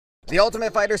The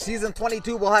Ultimate Fighter Season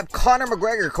 22 will have Conor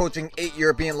Mcgregor coaching 8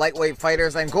 European lightweight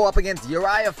fighters and go up against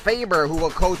Urijah Faber, who will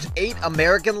coach 8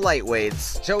 American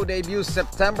lightweights. Show debuts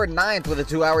September 9th with a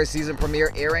 2-hour season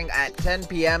premiere airing at 10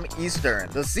 p.m. Eastern.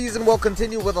 The season will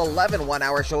continue with 11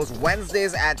 one-hour shows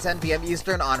Wednesdays at 10 p.m.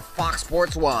 Eastern on Fox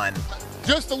Sports 1.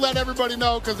 Just to let everybody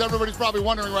know, because everybody's probably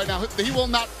wondering right now, he will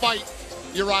not fight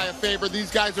Urijah Faber. These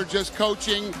guys are just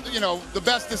coaching. You know, the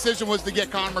best decision was to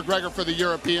get Conor McGregor for the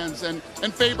Europeans, and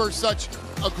Faber's such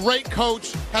a great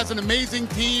coach, has an amazing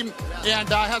team, and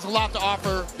has a lot to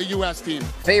offer the U.S. team.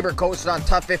 Faber coached on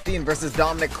Tough 15 versus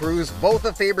Dominic Cruz. Both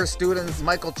of Faber's students,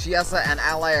 Michael Chiesa and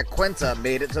Alaya Quinta,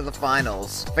 made it to the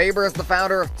finals. Faber is the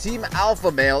founder of Team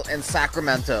Alpha Male in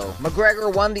Sacramento.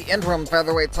 McGregor won the interim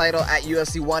featherweight title at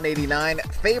UFC 189.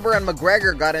 Faber and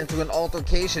McGregor got into an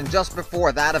altercation just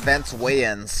before that event's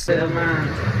weigh-ins. You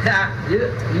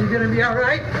gonna be all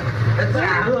right?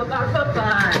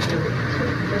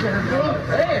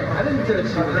 Hey, I didn't touch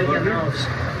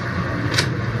you.